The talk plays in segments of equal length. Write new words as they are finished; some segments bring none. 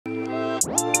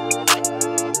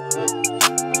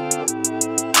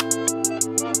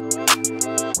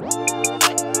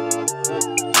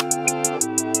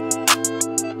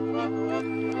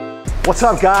What's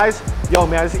up, guys? Yo,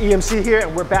 man, it's EMC here,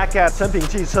 and we're back at 产品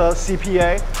汽车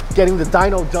CPA, getting the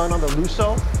dyno done on the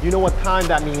Lusso. You know what time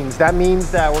that means? That means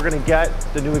that we're gonna get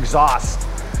the new exhaust.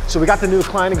 So we got the new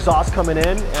Kline exhaust coming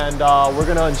in, and we're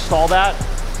gonna install that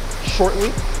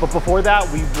shortly. But before that,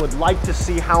 we would like to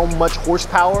see how much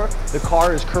horsepower the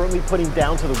car is currently putting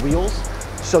down to the wheels,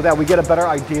 so that we get a better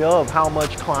idea of how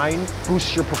much Kline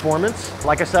boosts your performance.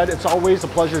 Like I said, it's always a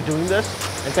pleasure doing this,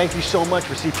 and thank you so much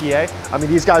for CPA. I mean,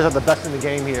 these guys are the best in the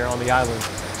game here on the island.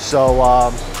 So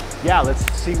yeah, let's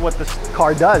see what this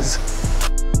car does.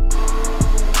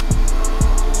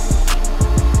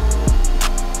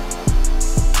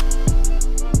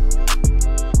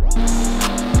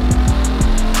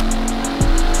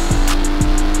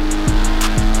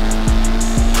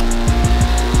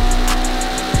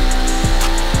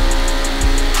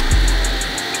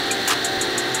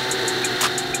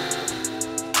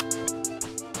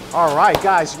 All right,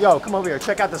 guys, yo, come over here,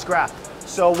 check out this graph.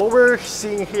 So what we're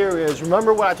seeing here is,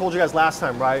 remember what I told you guys last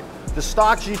time, right? The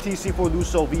stock GTC4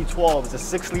 LUSSO V12 is a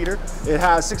 6-liter. It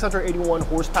has 681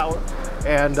 horsepower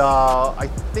and I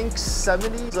think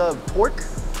 70 of torque.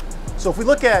 So if we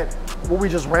look at what we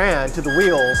just ran to the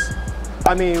wheels,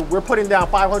 I mean, we're putting down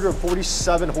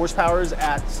 547 horsepower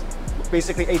at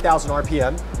basically 8,000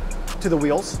 RPM to the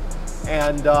wheels.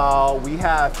 And we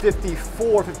have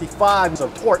 55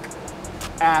 of torque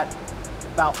at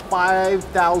about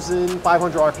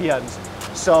 5,500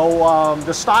 RPMs. So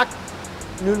the stock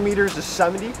Newton meters is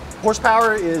 70.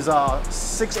 Horsepower is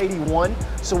 681.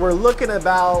 So we're looking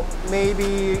about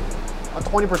maybe a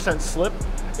 20% slip.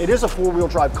 It is a 4-wheel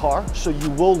drive car, so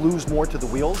you will lose more to the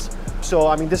wheels. So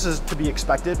I mean, this is to be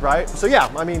expected, right? So yeah,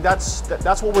 I mean, that's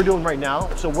what we're doing right now.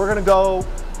 So we're gonna go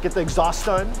get the exhaust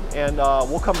done, and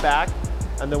we'll come back,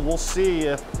 and then we'll see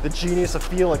if the genius of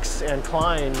Felix and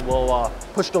Kline will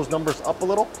push those numbers up a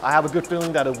little. I have a good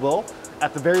feeling that it will.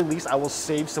 At the very least, I will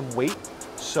save some weight.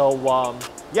 So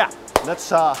yeah, let's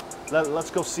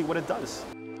go see what it does.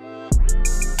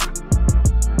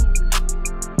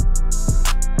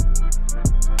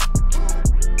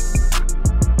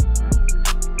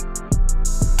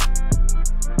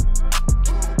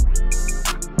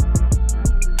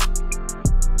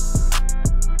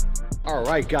 All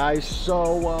right, guys,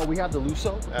 so we have the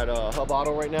Lusso at Hub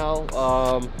Auto right now.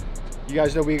 You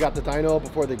guys know we got the dyno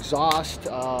before the exhaust.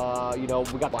 You know,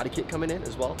 we got body kit coming in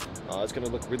as well. It's gonna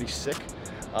look really sick.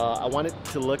 I want it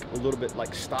to look a little bit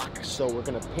like stock, so we're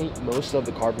gonna paint most of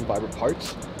the carbon fiber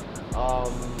parts.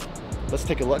 Let's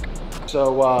take a look.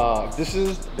 So this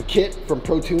is the kit from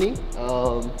Pro Tuning.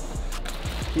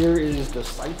 Here is the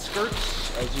side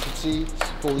skirts. As you can see,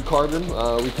 it's fully carbon.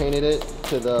 We painted it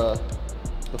to the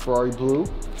Ferrari blue,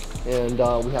 and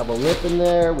we have a lip in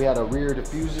there. We had a rear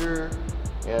diffuser,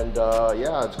 and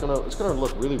yeah, it's gonna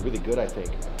look really, really good, I think.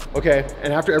 Okay,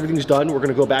 and after everything's done, we're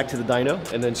gonna go back to the dyno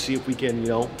and then see if we can, you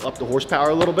know, up the horsepower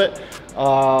a little bit.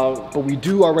 But we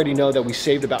do already know that we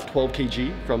saved about 12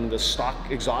 kg from the stock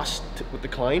exhaust with the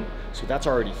Kline, so that's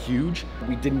already huge.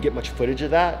 We didn't get much footage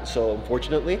of that, so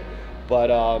unfortunately. But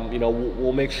you know,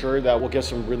 we'll make sure that we'll get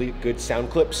some really good sound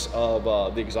clips of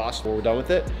the exhaust when we're done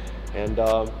with it. And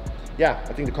yeah,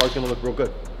 I think the car's gonna look real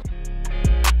good.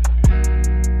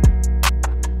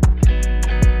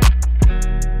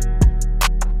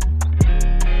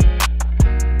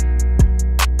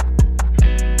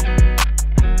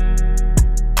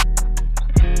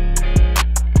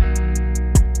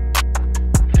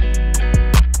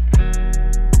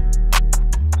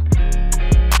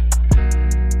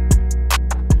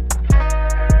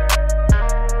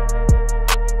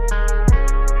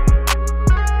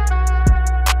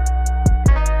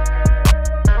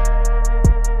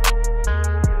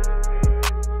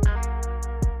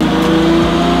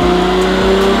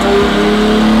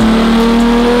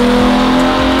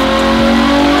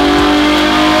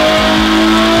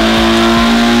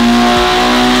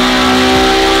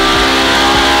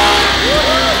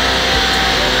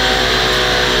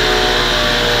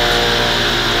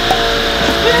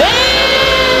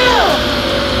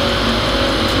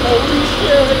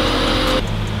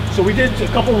 So we did a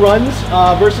couple runs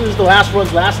versus the last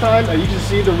runs last time. You can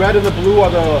see the red and the blue are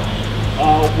the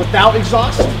without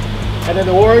exhaust, and then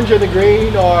the orange and the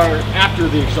green are after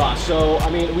the exhaust. So I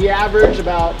mean, we average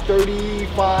about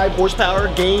 35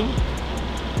 horsepower gain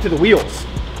to the wheels,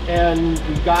 and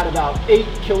we got about 8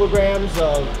 kilograms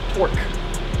of torque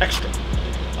extra.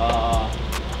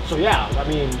 So yeah, I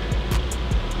mean,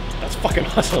 that's fucking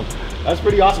awesome. That's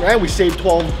pretty awesome, and we saved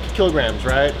 12 kilograms,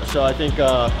 right? So I think.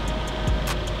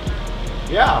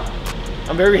 Yeah,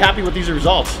 I'm very happy with these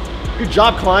results. Good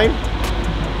job, Kline.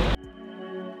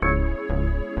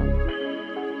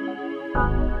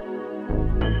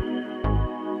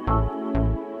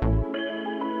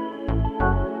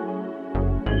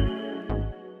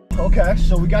 Okay,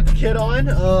 so we got the kit on.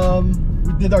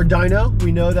 We did our dyno.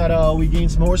 We know that we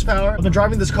gained some horsepower. I've been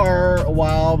driving this car a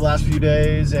while, the last few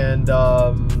days, and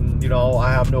you know,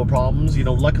 I have no problems. You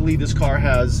know, luckily this car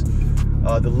has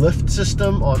the lift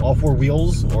system on all 4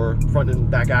 wheels, or front and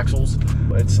back axles.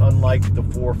 It's unlike the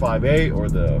 458 or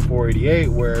the 488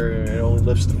 where it only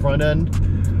lifts the front end.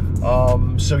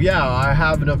 So yeah, I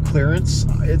have enough clearance.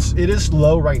 It is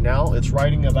low right now. It's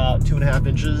riding about 2.5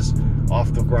 inches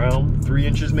off the ground, 3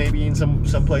 inches maybe in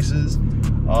some places.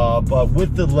 But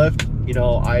with the lift, you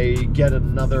know, I get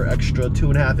another extra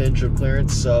 2.5 inch of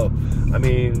clearance. So I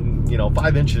mean, you know,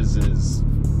 5 inches is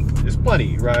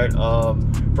plenty, right?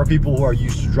 For people who are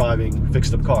used to driving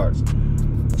fixed up cars.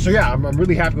 So yeah, I'm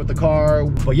really happy with the car.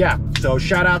 But yeah, so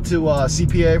shout out to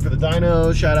CPA for the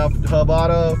dyno, shout out to Hub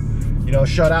Auto, you know,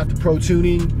 shout out to Pro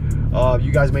Tuning.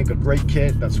 You guys make a great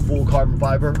kit that's full carbon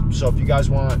fiber. So if you guys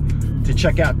want to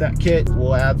check out that kit,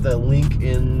 we'll add the link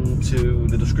into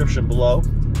the description below.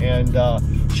 And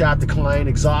shout out to Kline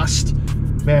exhaust.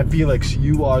 Man, Felix,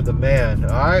 you are the man, all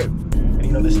right? And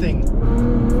you know, this thing,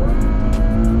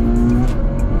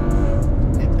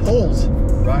 it pulls,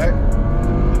 right?